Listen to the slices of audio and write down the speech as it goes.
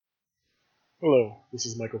Hello, this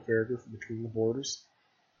is Michael Farragher from Between the Borders,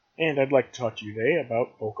 and I'd like to talk to you today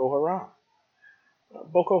about Boko Haram.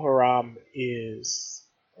 Boko Haram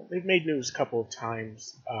they've made news a couple of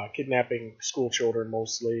times, kidnapping school children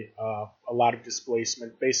mostly, a lot of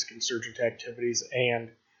displacement, basic insurgent activities,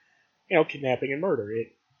 and, kidnapping and murder.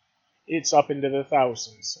 It's up into the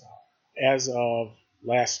thousands. As of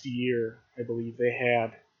last year, I believe they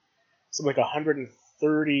had something like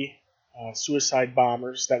 130 suicide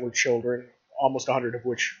bombers that were children, almost 100 of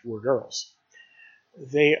which were girls.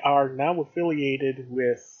 They are now affiliated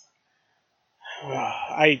with.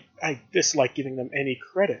 I dislike giving them any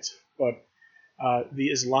credit, but the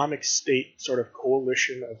Islamic State sort of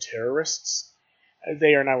coalition of terrorists,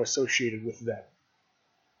 they are now associated with them.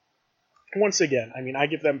 Once again, I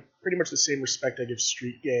give them pretty much the same respect I give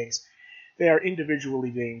street gangs. They are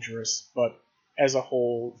individually dangerous, but as a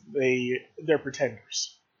whole, they're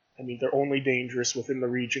pretenders. They're only dangerous within the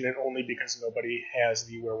region and only because nobody has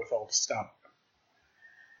the wherewithal to stop them.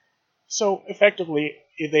 So, effectively,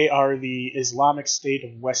 they are the Islamic State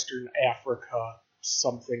of Western Africa,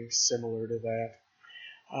 something similar to that.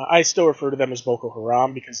 I still refer to them as Boko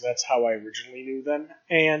Haram because that's how I originally knew them,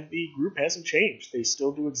 and the group hasn't changed. They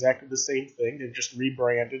still do exactly the same thing. They've just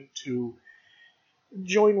rebranded to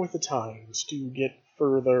join with the times, to get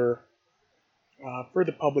further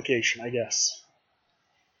publication, I guess.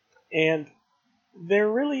 And they're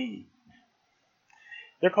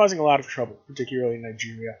causing a lot of trouble, particularly in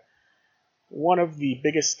Nigeria. One of the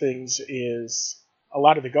biggest things is a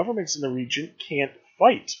lot of the governments in the region can't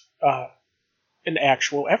fight an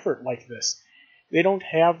actual effort like this. They don't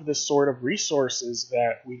have the sort of resources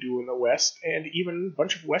that we do in the West, and even a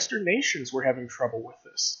bunch of Western nations were having trouble with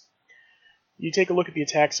this. You take a look at the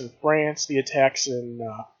attacks in France, the attacks in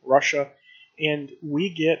Russia, and we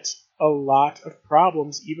get a lot of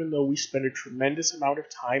problems even though we spend a tremendous amount of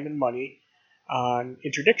time and money on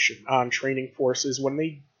interdiction, on training forces when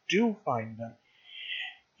they do find them.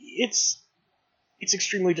 It's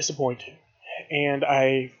extremely disappointing, and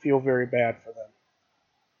I feel very bad for them.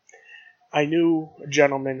 I knew a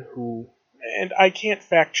gentleman who, and I can't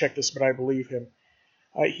fact check this, but I believe him.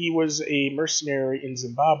 He was a mercenary in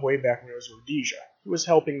Zimbabwe back when it was Rhodesia. He was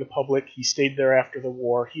helping the public. He stayed there after the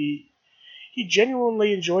war. He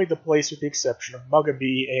genuinely enjoyed the place with the exception of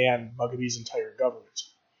Mugabe and Mugabe's entire government.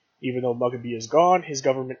 Even though Mugabe is gone, his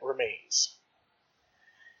government remains.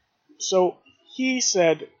 So he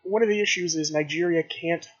said one of the issues is Nigeria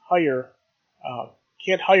can't hire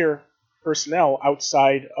personnel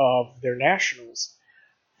outside of their nationals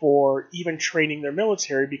for even training their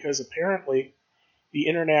military because apparently the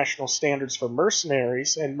international standards for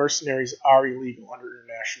mercenaries, and mercenaries are illegal under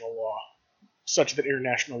international law, such that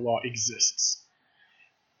international law exists.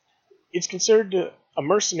 It's considered a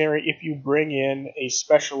mercenary if you bring in a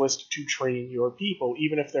specialist to train your people,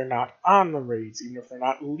 even if they're not on the raids, even if they're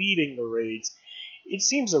not leading the raids. It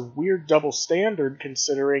seems a weird double standard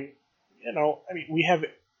considering, we have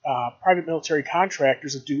private military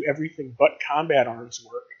contractors that do everything but combat arms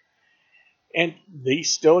work, and they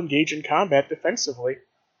still engage in combat defensively.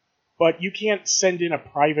 But you can't send in a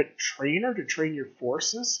private trainer to train your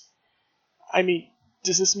forces?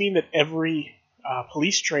 Does this mean that every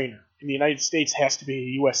police trainer in the United States has to be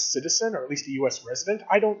a U.S. citizen, or at least a U.S. resident?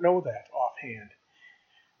 I don't know that offhand.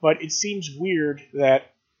 But it seems weird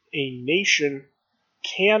that a nation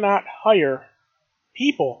cannot hire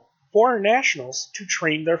people, foreign nationals, to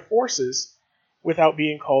train their forces without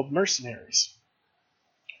being called mercenaries.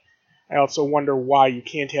 I also wonder why you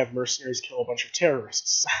can't have mercenaries kill a bunch of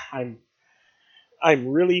terrorists. I'm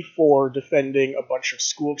really for defending a bunch of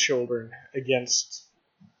school children against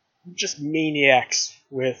just maniacs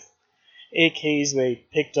with AKs they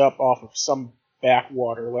picked up off of some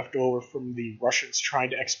backwater left over from the Russians trying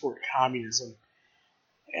to export communism,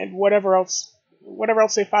 and whatever else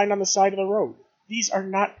they find on the side of the road. These are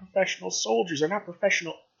not professional soldiers. They're not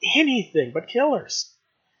professional anything but killers.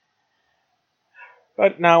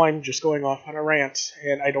 But now I'm just going off on a rant,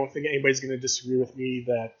 and I don't think anybody's going to disagree with me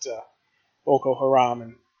that Boko Haram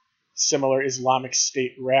and similar Islamic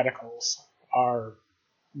State radicals are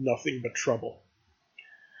nothing but trouble.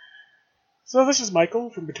 So this is Michael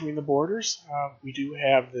from Between the Borders. We do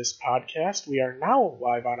have this podcast. We are now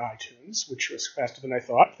live on iTunes, which was faster than I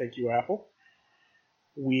thought. Thank you, Apple.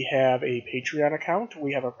 We have a Patreon account.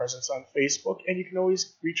 We have a presence on Facebook, and you can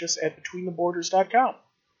always reach us at betweentheborders.com.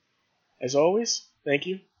 As always, thank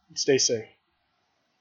you, and stay safe.